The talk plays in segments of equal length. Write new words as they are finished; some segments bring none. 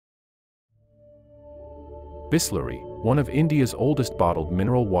Bisleri, one of India's oldest bottled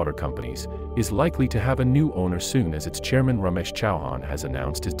mineral water companies, is likely to have a new owner soon as its chairman Ramesh Chauhan has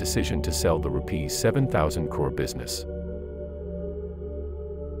announced his decision to sell the Rs 7,000 crore business.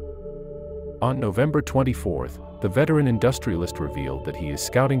 On November 24, the veteran industrialist revealed that he is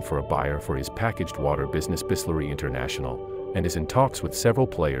scouting for a buyer for his packaged water business Bisleri International, and is in talks with several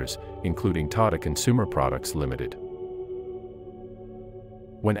players, including Tata Consumer Products Ltd.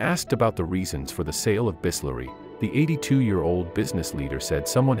 When asked about the reasons for the sale of Bisleri, the 82-year-old business leader said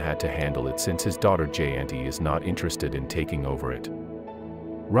someone had to handle it since his daughter Jayanti is not interested in taking over it.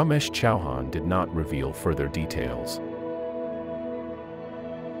 Ramesh Chauhan did not reveal further details.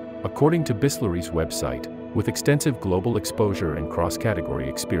 According to Bisleri's website, with extensive global exposure and cross-category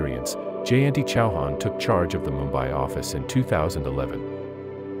experience, Jayanti Chauhan took charge of the Mumbai office in 2011.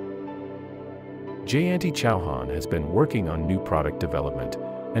 Jayanti Chauhan has been working on new product development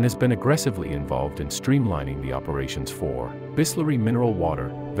and has been aggressively involved in streamlining the operations for Bisleri Mineral Water,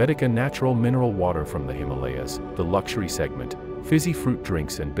 Vedica Natural Mineral Water from the Himalayas, the luxury segment, Fizzy fruit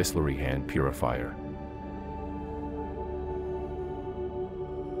drinks and Bisleri hand Purifier.